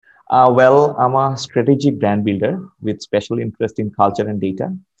Well, I'm a strategic brand builder with special interest in culture and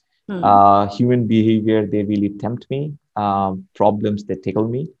data. Hmm. Human behavior, they really tempt me. Problems, they tickle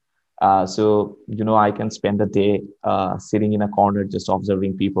me. I can spend a day sitting in a corner just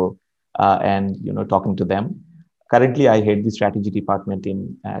observing people and, talking to them. Currently, I head the strategy department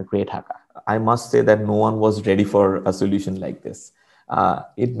in Great Dhaka. I must say that no one was ready for a solution like this.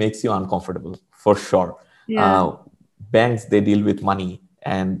 It makes you uncomfortable, for sure. Yeah. Uh, Banks, they deal with money,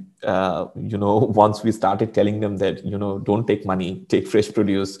 and once we started telling them that don't take money, take fresh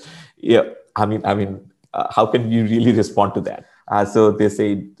produce. Yeah, how can we really respond to that? So they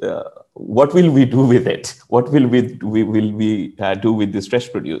say, what will we do with it? What will we do with this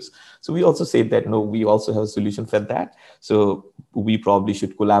fresh produce? So we also say that no, we also have a solution for that. So we probably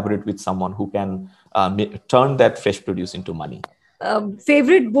should collaborate with someone who can turn that fresh produce into money.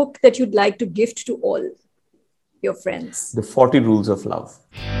 Favorite book that you'd like to gift to all your friends? The 40 Rules of Love.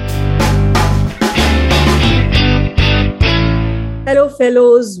 Hello,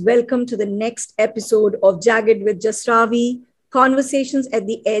 fellows. Welcome to the next episode of Jagged with Jasravi, conversations at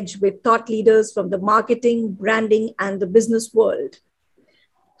the edge with thought leaders from the marketing, branding, and the business world.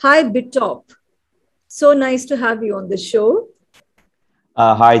 Hi, Bitop. So nice to have you on the show.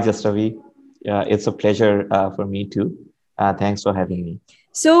 Hi, Jastravi. It's a pleasure for me too. Thanks for having me.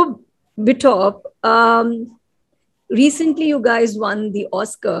 So, Bitop, recently you guys won the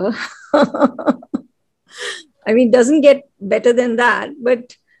Oscar. I mean, doesn't get better than that.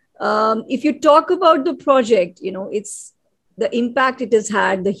 But if you talk about the project, it's the impact it has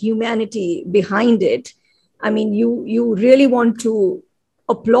had, the humanity behind it. I mean, you really want to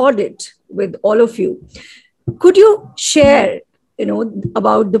applaud it with all of you. Could you share,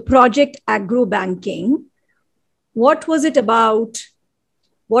 about the project Agro Banking? What was it about?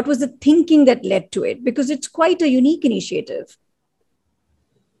 What was the thinking that led to it? Because it's quite a unique initiative.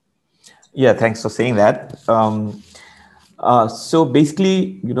 Yeah, thanks for saying that. So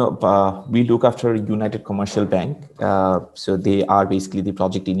basically, we look after United Commercial Bank. So they are basically the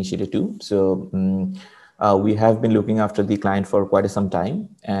project initiator too. So we have been looking after the client for quite some time,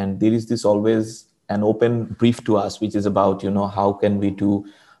 and there is this always an open brief to us, which is about how can we do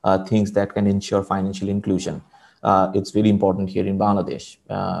things that can ensure financial inclusion. It's very important here in Bangladesh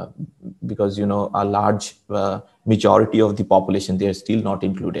because a large majority of the population, they are still not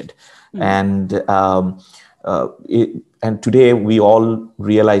included. And today we all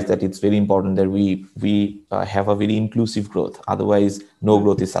realize that it's very important that we have a very inclusive growth. Otherwise, no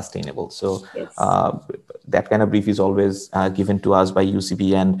growth is sustainable. So Yes. that kind of brief is always given to us by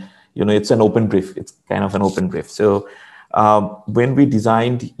UCB, and it's an open brief. It's kind of an open brief. So when we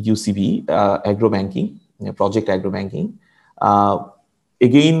designed UCB Agro Banking, Project Agro Banking,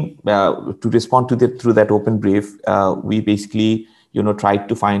 again to respond to through that open brief, we basically tried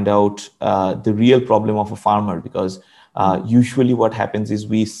to find out the real problem of a farmer, because usually what happens is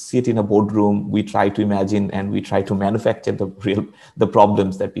we sit in a boardroom, we try to imagine and we try to manufacture the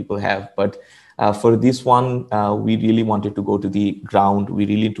problems that people have. But for this one, we really wanted to go to the ground. We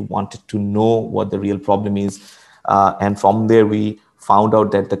really wanted to know what the real problem is. And from there, we found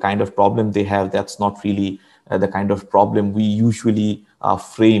out that the kind of problem they have, that's not really the kind of problem we usually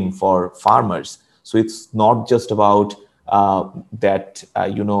frame for farmers. So it's not just about that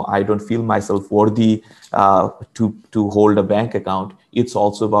I don't feel myself worthy to hold a bank account. It's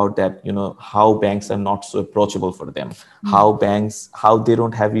also about that how banks are not so approachable for them, how they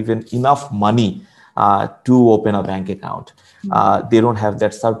don't have even enough money to open a bank account. They don't have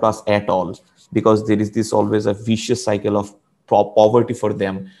that surplus at all, because there is this always a vicious cycle of poverty for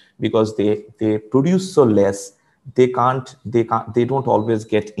them, because they produce so less, they don't always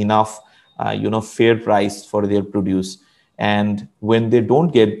get enough fair price for their produce. And when they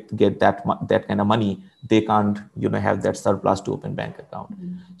don't get that kind of money, they can't have that surplus to open bank account.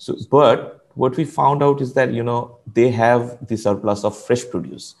 So but what we found out is that they have the surplus of fresh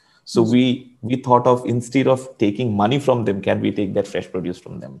produce. So we thought of, instead of taking money from them, can we take that fresh produce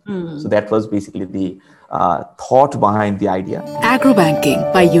from them? So that was basically the thought behind the idea.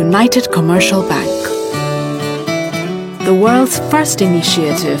 Agrobanking by United Commercial Bank, the world's first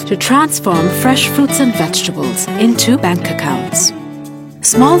initiative to transform fresh fruits and vegetables into bank accounts.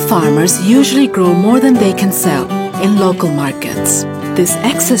 Small farmers usually grow more than they can sell in local markets. This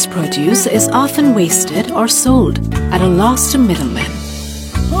excess produce is often wasted or sold at a loss to middlemen.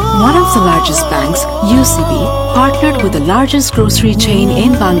 One of the largest banks, UCB, partnered with the largest grocery chain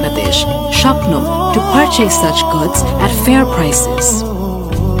in Bangladesh, Shopno, to purchase such goods at fair prices.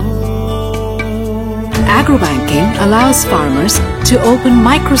 Agrobanking allows farmers to open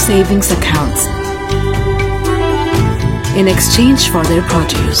micro-savings accounts in exchange for their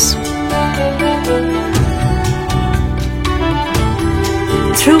produce.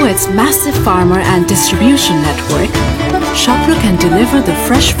 Through its massive farmer and distribution network, Shopro can deliver the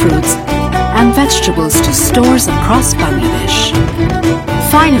fresh fruits and vegetables to stores across Bangladesh.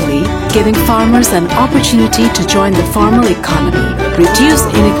 Finally, giving farmers an opportunity to join the formal economy, reduce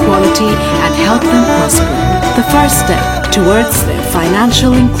inequality, and help them prosper. The first step towards their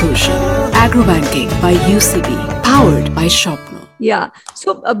financial inclusion. Agrobanking by UCB, powered by Shopno. Yeah.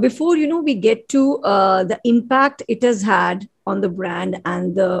 So before we get to the impact it has had on the brand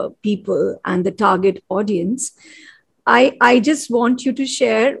and the people and the target audience, I just want you to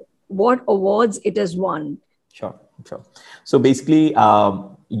share what awards it has won. Sure. So basically,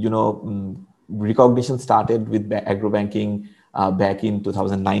 recognition started with agrobanking back in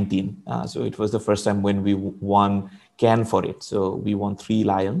 2019. So it was the first time when we won Cannes for it. So we won 3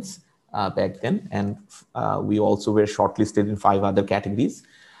 Lions back then, and we also were shortlisted in 5 other categories.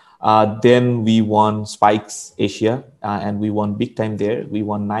 Then we won Spikes Asia, and we won big time there. We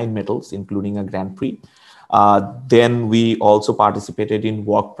won 9 medals, including a Grand Prix. Then we also participated in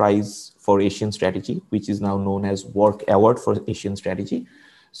Work Prize for Asian Strategy, which is now known as Work Award for Asian Strategy.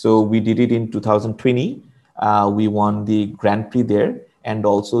 So we did it in 2020. We won the Grand Prix there, and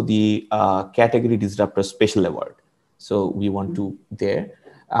also the Category Disruptor Special Award. So we won 2 there.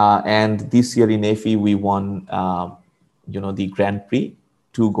 And this year in AFI, we won, the Grand Prix,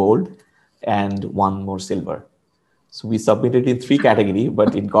 2 gold, and 1 more silver. So we submitted in 3 categories,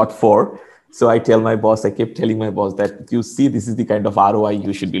 but it got 4. So I kept telling my boss that, you see, this is the kind of ROI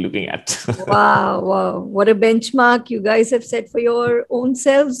you should be looking at. Wow. What a benchmark you guys have set for your own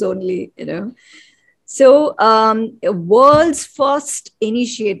selves only, So world's first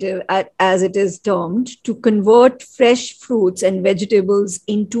initiative, as it is termed, to convert fresh fruits and vegetables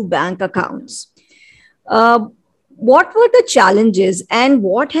into bank accounts. What were the challenges and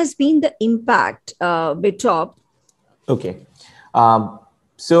what has been the impact, Bitop? Okay.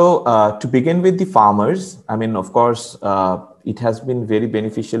 So to begin with the farmers, of course, it has been very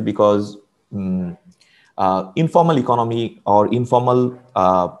beneficial because informal economy or informal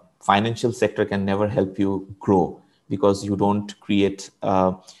financial sector can never help you grow because you don't create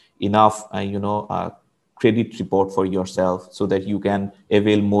enough, credit report for yourself so that you can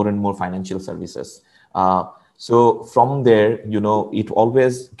avail more and more financial services. So from there, it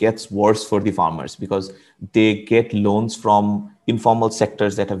always gets worse for the farmers because they get loans from informal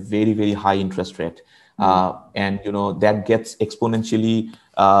sectors that have very, very high interest rate. And, that gets exponentially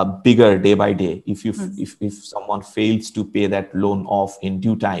bigger day by day if someone fails to pay that loan off in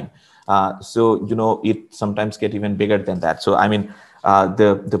due time. So, it sometimes get even bigger than that. So,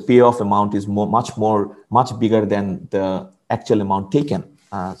 the payoff amount is much bigger than the actual amount taken.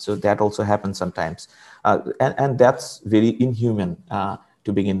 So that also happens sometimes. And that's very inhuman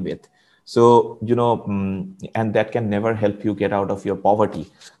to begin with. So, and that can never help you get out of your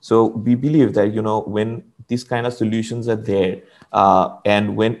poverty. So we believe that, when these kind of solutions are there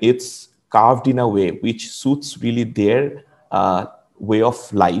and when it's carved in a way which suits really their way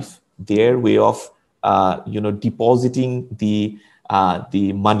of life, their way of, depositing the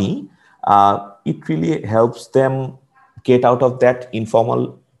money, it really helps them get out of that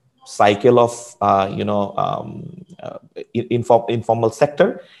informal cycle of informal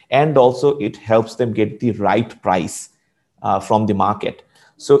sector, and also it helps them get the right price from the market.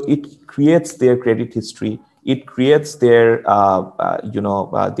 So it creates their credit history, it creates their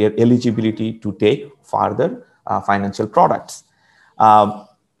their eligibility to take further financial products.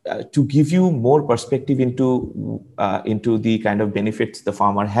 To give you more perspective into the kind of benefits the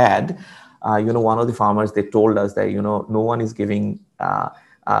farmer had, one of the farmers, they told us that no one is giving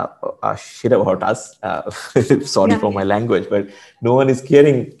shit about us. Sorry for my language, but no one is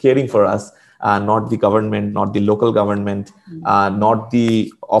caring for us. Not the government, not the local government, not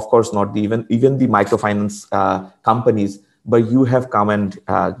the even the microfinance companies. But you have come and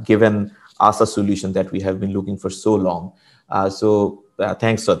given us a solution that we have been looking for so long. So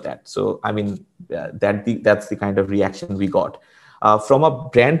thanks for that. So that's the kind of reaction we got. From a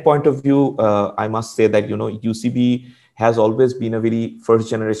brand point of view, I must say that UCB has always been a very first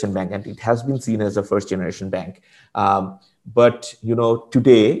generation bank, and it has been seen as a first generation bank. But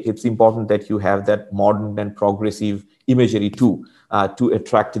today it's important that you have that modern and progressive imagery too, to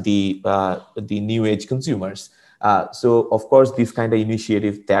attract the new age consumers. So of course, this kind of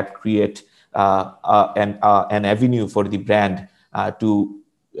initiative that create an avenue for the brand to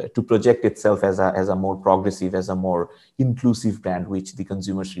project itself as a more progressive, as a more inclusive brand, which the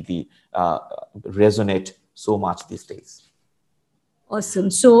consumers really resonate so much these days. Awesome.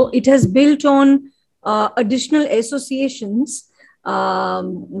 So it has built on additional associations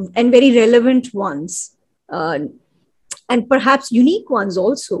and very relevant ones, and perhaps unique ones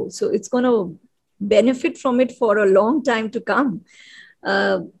also. So it's going to benefit from it for a long time to come.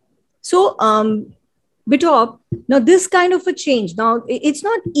 So, Bitop, now this kind of a change, now it's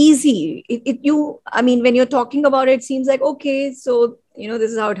not easy. When you're talking about it, it seems like, okay, so,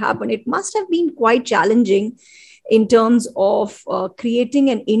 this is how it happened. It must have been quite challenging in terms of creating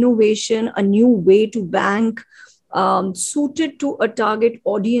an innovation, a new way to bank, suited to a target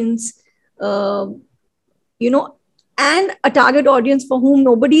audience, and a target audience for whom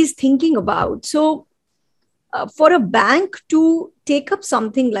nobody is thinking about. So, for a bank to take up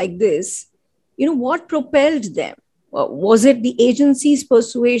something like this, what propelled them? Was it the agency's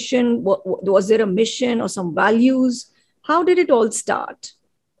persuasion? Was there a mission or some values? How did it all start?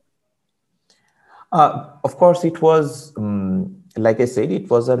 Of course, it was, like I said, it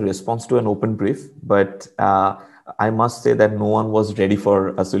was a response to an open brief, but I must say that no one was ready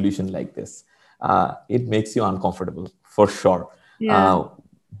for a solution like this. It makes you uncomfortable, for sure. Yeah.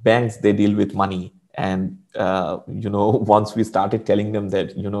 Banks, they deal with money. And, once we started telling them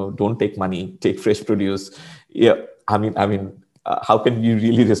that, don't take money, take fresh produce. Yeah, how can you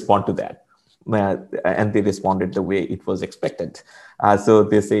really respond to that? And they responded the way it was expected. So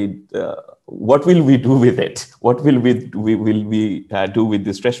they said, what will we do with it? What will we do with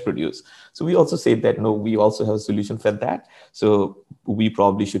this fresh produce? So we also said that, no, we also have a solution for that. So we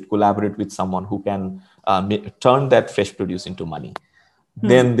probably should collaborate with someone who can turn that fresh produce into money.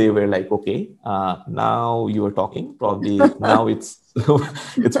 Then they were like, okay, now you are talking. Probably now it's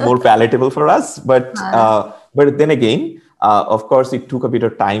it's more palatable for us. But then again, of course, it took a bit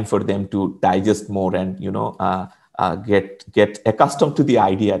of time for them to digest more and get accustomed to the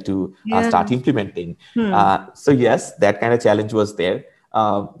idea to start implementing. So yes, that kind of challenge was there.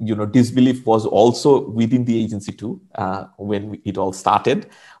 Disbelief was also within the agency too when it all started.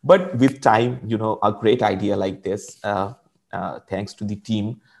 But with time, a great idea like this. Thanks to the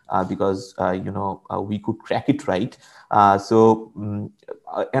team, because we could crack it right. So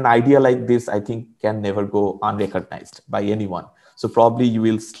an idea like this, I think, can never go unrecognized by anyone. So probably you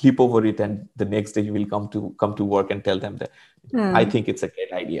will sleep over it, and the next day you will come to work and tell them that I think it's a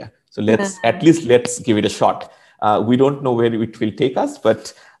great idea. So let's give it a shot. We don't know where it will take us,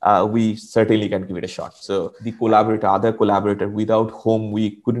 but we certainly can give it a shot. So the other collaborator, without whom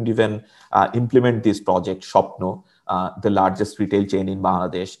we couldn't even implement this project, Shopno, the largest retail chain in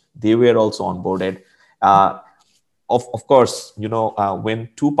Bangladesh, they were also onboarded. Of course, when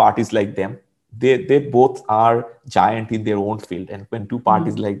two parties like them, they both are giant in their own field, and when two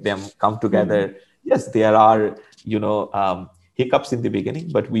parties like them come together, yes, there are hiccups in the beginning,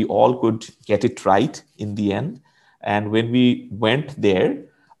 but we all could get it right in the end. And when we went there,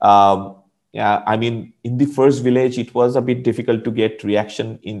 in the first village, it was a bit difficult to get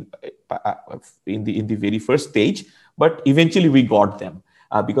reaction in the very first stage, but eventually we got them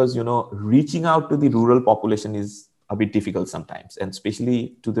because reaching out to the rural population is a bit difficult sometimes, and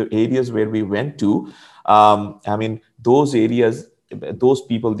especially to the areas where we went to. Those areas, those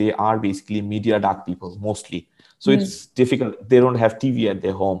people, they are basically media dark people mostly. So it's difficult. They don't have TV at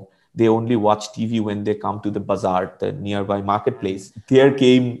their home. They only watch TV when they come to the bazaar, the nearby marketplace. There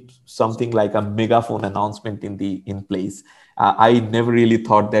came something like a megaphone announcement in place. I never really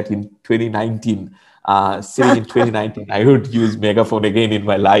thought that in 2019, in 2019, I would use megaphone again in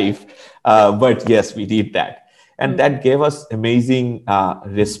my life. But yes, we did that. And that gave us amazing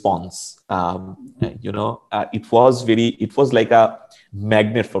response. It was like a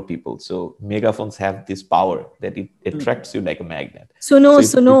magnet for people. So megaphones have this power that it attracts you like a magnet. Suno,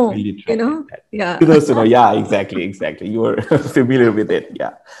 yeah, exactly. You were familiar with it.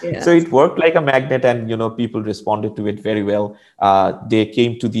 Yeah. So it worked like a magnet, and people responded to it very well. They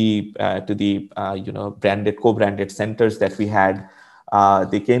came to the co-branded centers that we had.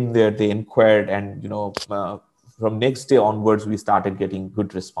 They came there, they inquired, and from next day onwards, we started getting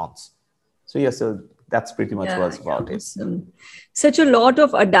good response. So yes, so that's pretty much was about it. Such a lot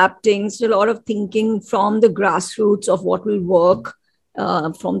of adapting, such a lot of thinking from the grassroots of what will work,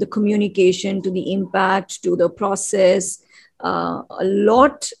 from the communication to the impact to the process. A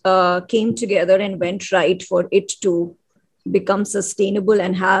lot came together and went right for it to become sustainable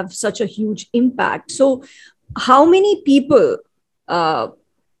and have such a huge impact. So how many people are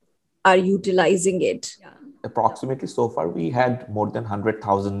utilizing it? Approximately so far, we had more than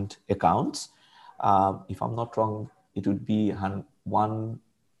 100,000 accounts. If I'm not wrong, it would be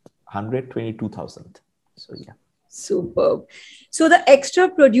 122,000. So yeah. Superb. So the extra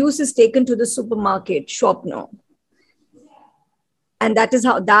produce is taken to the supermarket, Shopno. and that is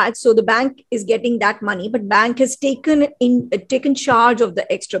how that, so the bank is getting that money, but bank has taken charge of the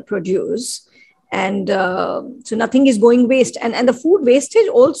extra produce, and so nothing is going waste, and the food wastage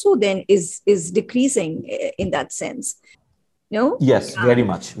also then is decreasing in that sense. No? Yes, very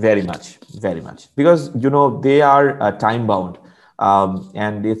much, very much, very much. Because, they are time bound.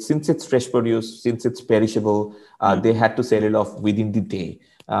 And since it's fresh produce, since it's perishable, they had to sell it off within the day,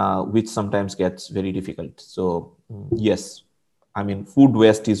 which sometimes gets very difficult. So, yes, I mean, food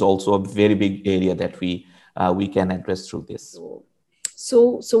waste is also a very big area that we can address through this.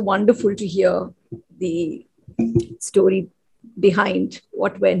 So wonderful to hear the story behind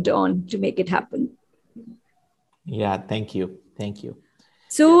what went on to make it happen. Yeah, thank you.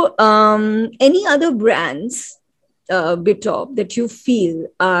 So, any other brands, Bitop, that you feel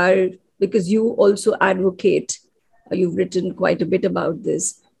are, because you also advocate, you've written quite a bit about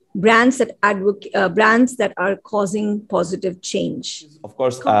this, brands that are causing positive change? Of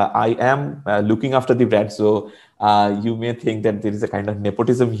course, I am looking after the brand, so you may think that there is a kind of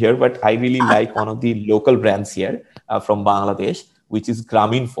nepotism here, but I really like one of the local brands here from Bangladesh, which is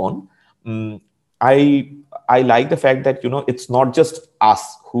Grameenphone. I like the fact that it's not just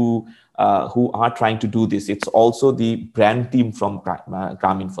us who are trying to do this. It's also the brand team from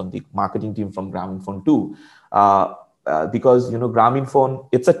Grameenphone, the marketing team from Grameenphone too, because Grameenphone,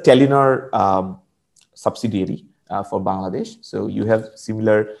 it's a Telenor subsidiary for Bangladesh. So you have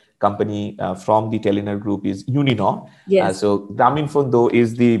similar company from the Telenor group is Uninor. Yes. So Grameenphone though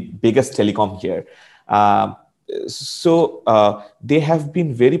is the biggest telecom here. So they have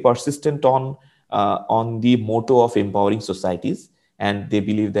been very persistent on the motto of empowering societies, and they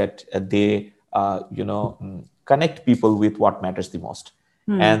believe that they connect people with what matters the most.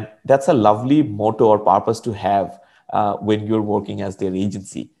 And that's a lovely motto or purpose to have when you're working as their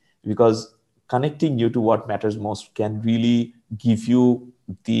agency, because connecting you to what matters most can really give you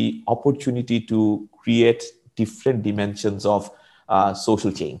the opportunity to create different dimensions of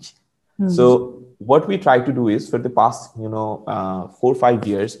social change. So what we try to do is, for the past 4 or 5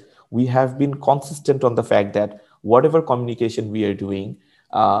 years, we have been consistent on the fact that whatever communication we are doing,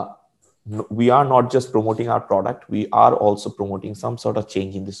 we are not just promoting our product, we are also promoting some sort of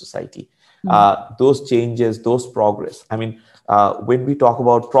change in the society. Those changes, those progress. I mean, when we talk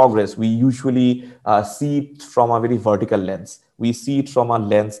about progress, we usually see it from a very vertical lens. We see it from a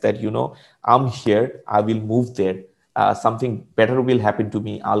lens that, I'm here, I will move there. Something better will happen to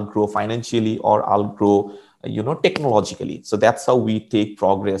me. I'll grow financially, or I'll grow, technologically. So that's how we take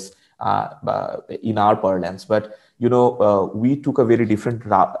progress in our parlance. But we took a very different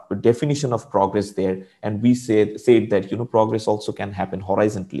definition of progress there, and we said that progress also can happen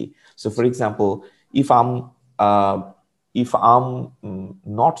horizontally. So, for example, if I'm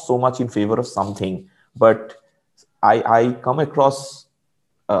not so much in favor of something, but I come across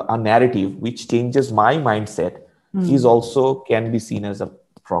a narrative which changes my mindset, is also can be seen as a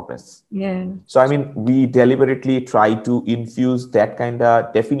progress. Yeah. So, I mean, we deliberately try to infuse that kind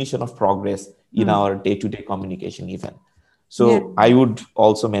of definition of progress in our day-to-day communication even. So I would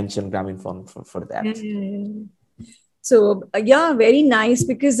also mention Grameenphone for that. So, very nice,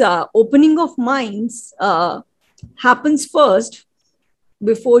 because opening of minds happens first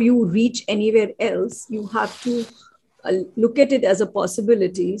before you reach anywhere else. You have to look at it as a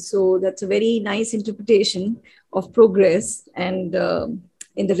possibility. So that's a very nice interpretation of progress and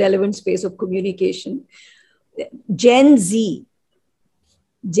in the relevant space of communication. Gen Z,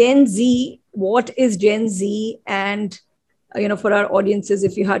 what is Gen Z? And, for our audiences,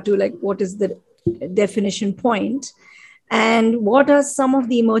 if you had to, what is the definition point? And what are some of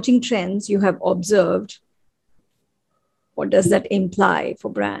the emerging trends you have observed? What does that imply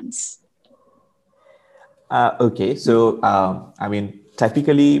for brands? Okay, so I mean,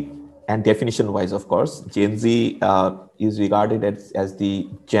 typically and definition-wise, of course, Gen Z is regarded as the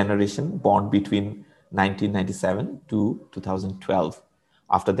generation born between 1997 to 2012.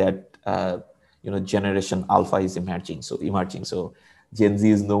 After that, Generation Alpha is emerging. So Gen Z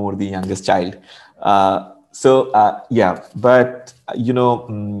is no more the youngest child. But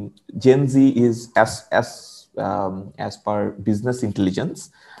Gen Z is as per business intelligence.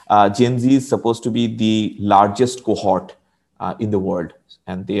 Gen Z is supposed to be the largest cohort in the world,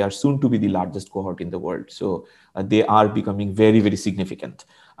 and they are soon to be the largest cohort in the world. So they are becoming very, very significant.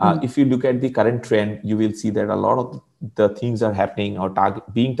 If you look at the current trend, you will see that a lot of the things are happening or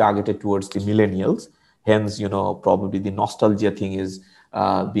being targeted towards the millennials. Hence, probably the nostalgia thing is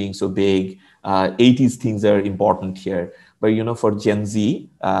being so big. 80s things are important here. But, for Gen Z,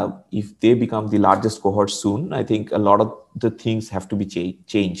 if they become the largest cohort soon, I think a lot of the things have to be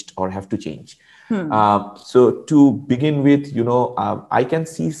changed or have to change. So to begin with, I can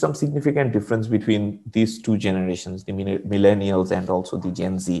see some significant difference between these two generations, the millennials and also the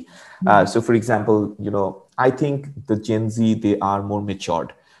Gen Z. So for example, I think the Gen Z, they are more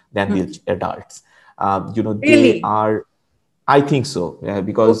matured than the adults. They Really? are, I think so,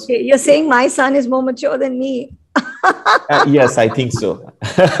 because... Okay, you're saying my son is more mature than me. Yes, I think so.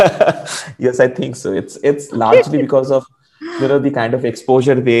 Yes, I think so. It's largely Okay. because of the kind of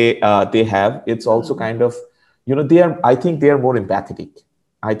exposure they have. It's also kind of they are. I think they are more empathetic.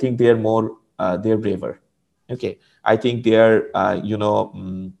 I think they are more they're braver. Okay, I think they are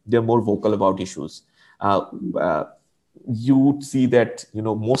they're more vocal about issues. Uh, uh, you would see that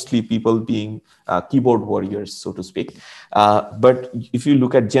mostly people being keyboard warriors, so to speak. But if you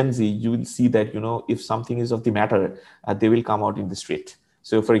look at Gen Z, you will see that if something is of the matter, they will come out in the street.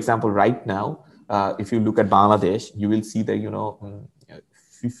 So for example, right now, if you look at Bangladesh, you will see that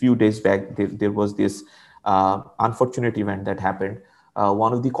a few days back there was this unfortunate event that happened.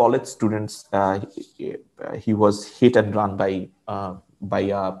 One of the college students, he was hit and run by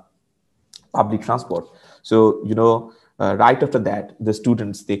public transport. So right after that, the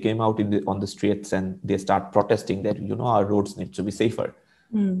students, they came out on the streets and they start protesting that our roads need to be safer.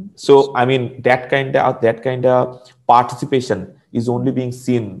 So I mean that kind of participation is only being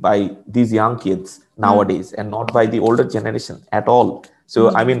seen by these young kids nowadays and not by the older generation at all. So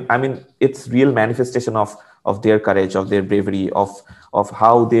I mean it's real manifestation of their courage, of their bravery, of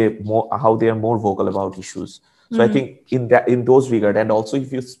how they are more vocal about issues. So I think in those regard, and also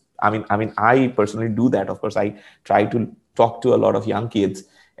if you I personally do that. Of course, I try to talk to a lot of young kids,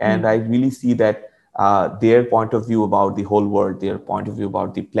 and I really see that their point of view about the whole world, their point of view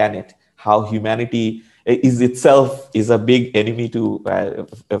about the planet, how humanity is itself is a big enemy to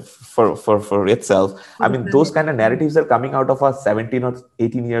for itself. I mean, those kind of narratives are coming out of a 17 or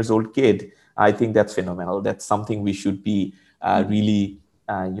 18 years old kid. I think that's phenomenal. That's something we should be really,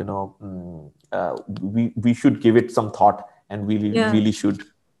 we should give it some thought, and really should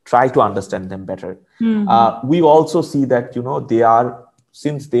try to understand them better. We also see that they are,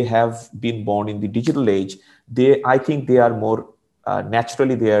 since they have been born in the digital age, I think they are more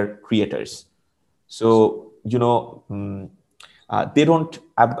naturally they are creators. So they don't.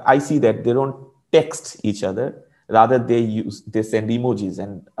 I see that they don't text each other. Rather, they send emojis,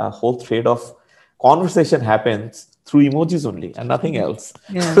 and a whole thread of conversation happens through emojis only and nothing else.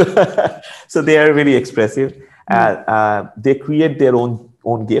 So they are very expressive. They create their own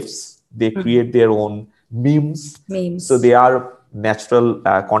gifs. They create their own memes. So they are natural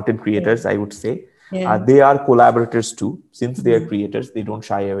content creators, I would say. They are collaborators too. Since they are creators, they don't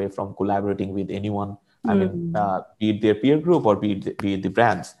shy away from collaborating with anyone. I mean, be it their peer group or be it the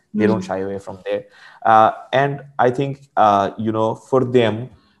brands, they don't shy away from there. And I think, for them,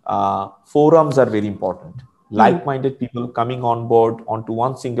 forums are very important. Like-minded people coming on board onto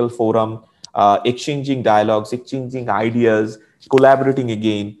one single forum, exchanging dialogues, exchanging ideas, collaborating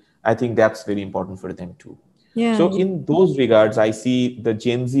again. I think that's very important for them too. So in those regards, I see the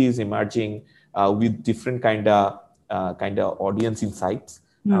Gen Z is emerging with different kind of audience insights,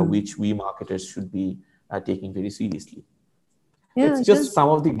 which we marketers should be taking very seriously. It's just some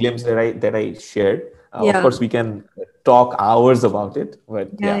of the glimpses that I shared. Of course, we can talk hours about it, but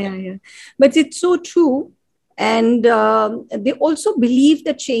But it's so true. And they also believe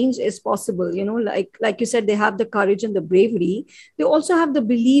that change is possible. Like you said, they have the courage and the bravery. They also have the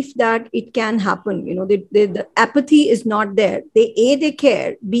belief that it can happen. The apathy is not there. They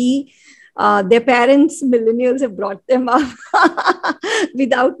care. B, their parents, millennials, have brought them up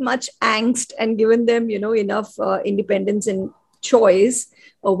without much angst and given them, enough independence and choice,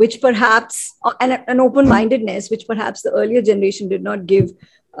 which perhaps, and an open-mindedness, which perhaps the earlier generation did not give,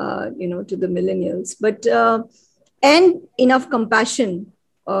 to the millennials. But and enough compassion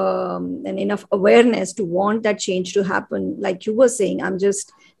and enough awareness to want that change to happen. Like you were saying, I'm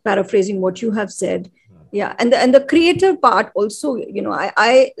just paraphrasing what you have said. And the creator part also,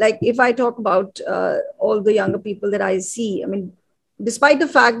 I like, if I talk about all the younger people that I see, I mean, despite the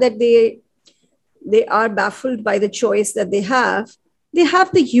fact that they are baffled by the choice that they have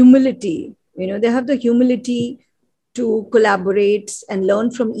the humility, they have the humility to collaborate and learn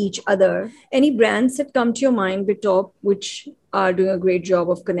from each other. Any brands that come to your mind, Bitop, which are doing a great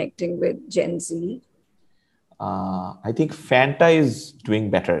job of connecting with Gen Z? I think Fanta is doing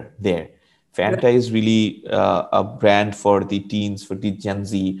better there. Fanta is really a brand for the teens, for the Gen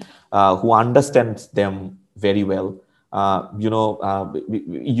Z, who understands them very well.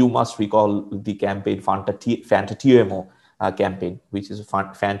 You must recall the campaign Fanta TMO campaign, which is a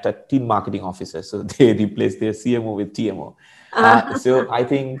Fanta Teen Marketing Officer. So they replaced their CMO with TMO. So I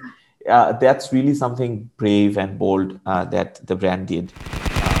think that's really something brave and bold that the brand did.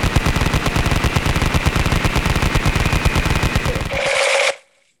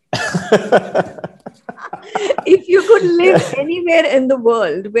 If you could live anywhere in the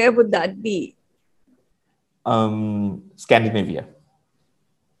world, where would that be? Scandinavia.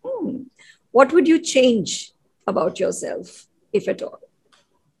 What would you change about yourself, if at all?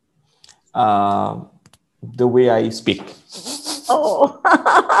 The way I speak. Oh,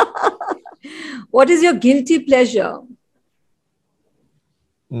 what is your guilty pleasure?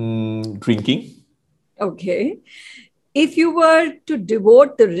 Drinking. Okay. If you were to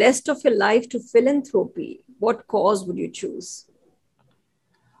devote the rest of your life to philanthropy, what cause would you choose?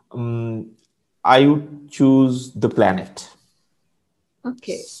 I would choose the planet.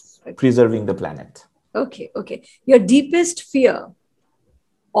 Okay. Preserving the planet. Okay. Your deepest fear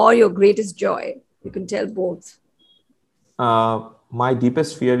or your greatest joy? You can tell both. My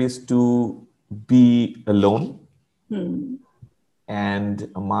deepest fear is to be alone. And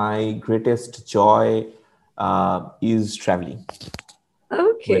my greatest joy is traveling.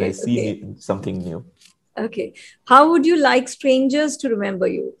 Okay. When I see something new. Okay. How would you like strangers to remember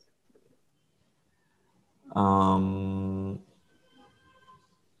you?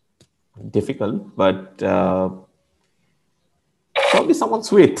 Difficult, but probably someone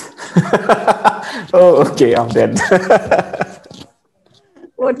sweet. Oh, okay, I'm dead.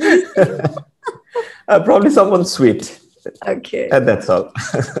 What was it? Probably someone sweet. Okay. And that's all.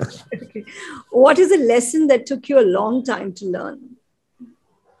 Okay. What is a lesson that took you a long time to learn?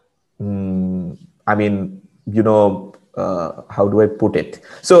 I mean, how do I put it?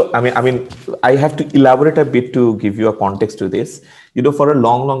 So, I have to elaborate a bit to give you a context to this. For a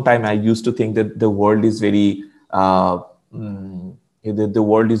long time, I used to think that the world is very, the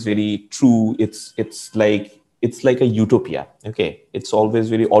world is very true. It's like a utopia. Okay, it's always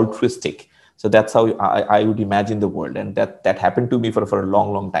very altruistic. So that's how I would imagine the world, and that happened to me for a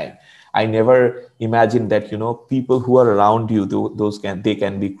long time. I never imagined that people who are around you, they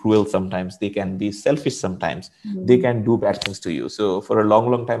can be cruel sometimes, they can be selfish sometimes, they can do bad things to you. So for a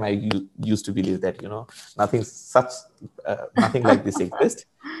long time, I used to believe that nothing like this exists,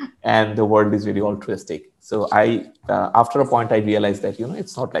 and the world is very altruistic. So after a point, I realized that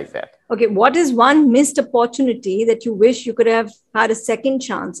it's not like that. Okay, what is one missed opportunity that you wish you could have had a second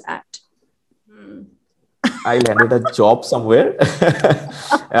chance at? I landed a job somewhere,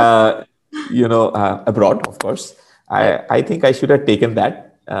 abroad, of course. I think I should have taken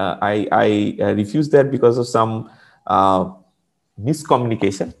that. I refused that because of some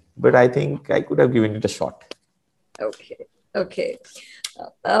miscommunication, but I think I could have given it a shot. Okay.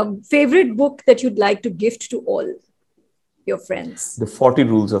 Favorite book that you'd like to gift to all your friends? The 40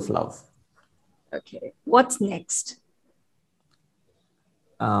 Rules of Love. Okay. What's next?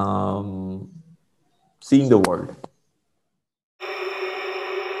 Seeing the world.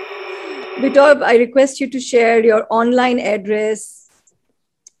 Beitob, I request you to share your online address,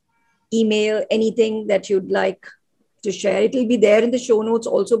 email, anything that you'd like to share. It will be there in the show notes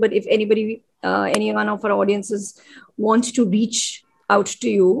also, but if anybody, any one of our audiences wants to reach out to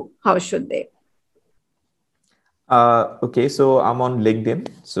you, how should they? Okay, so I'm on LinkedIn.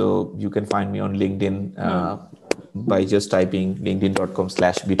 So you can find me on LinkedIn by just typing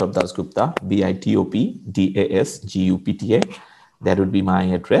linkedin.com/Beitob Dasgupta, BITOP DASGUPTA. That would be my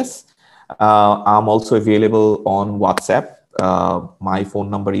address. I'm also available on WhatsApp. My phone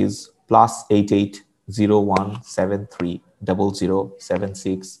number is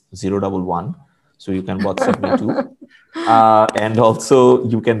 +880173007611. So you can WhatsApp me too. And also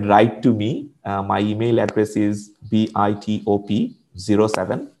you can write to me. My email address is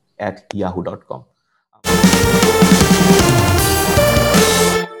bitop07@yahoo.com.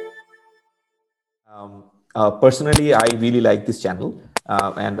 Personally, I really like this channel,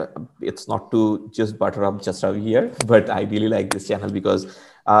 and it's not to just butter up just over here, but I really like this channel because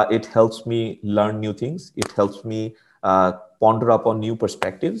it helps me learn new things. It helps me ponder upon new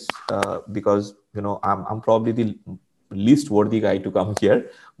perspectives because I'm probably the least worthy guy to come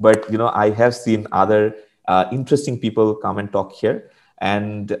here, but I have seen other interesting people come and talk here,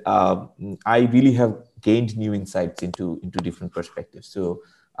 and I really have gained new insights into different perspectives. So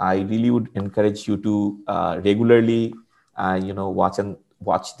I really would encourage you to regularly, watch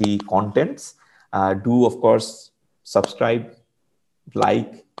the contents. Do, of course, subscribe,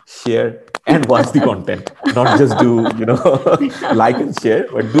 like, share, and watch the content. Not just do, like and share,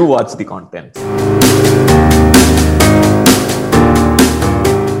 but do watch the content.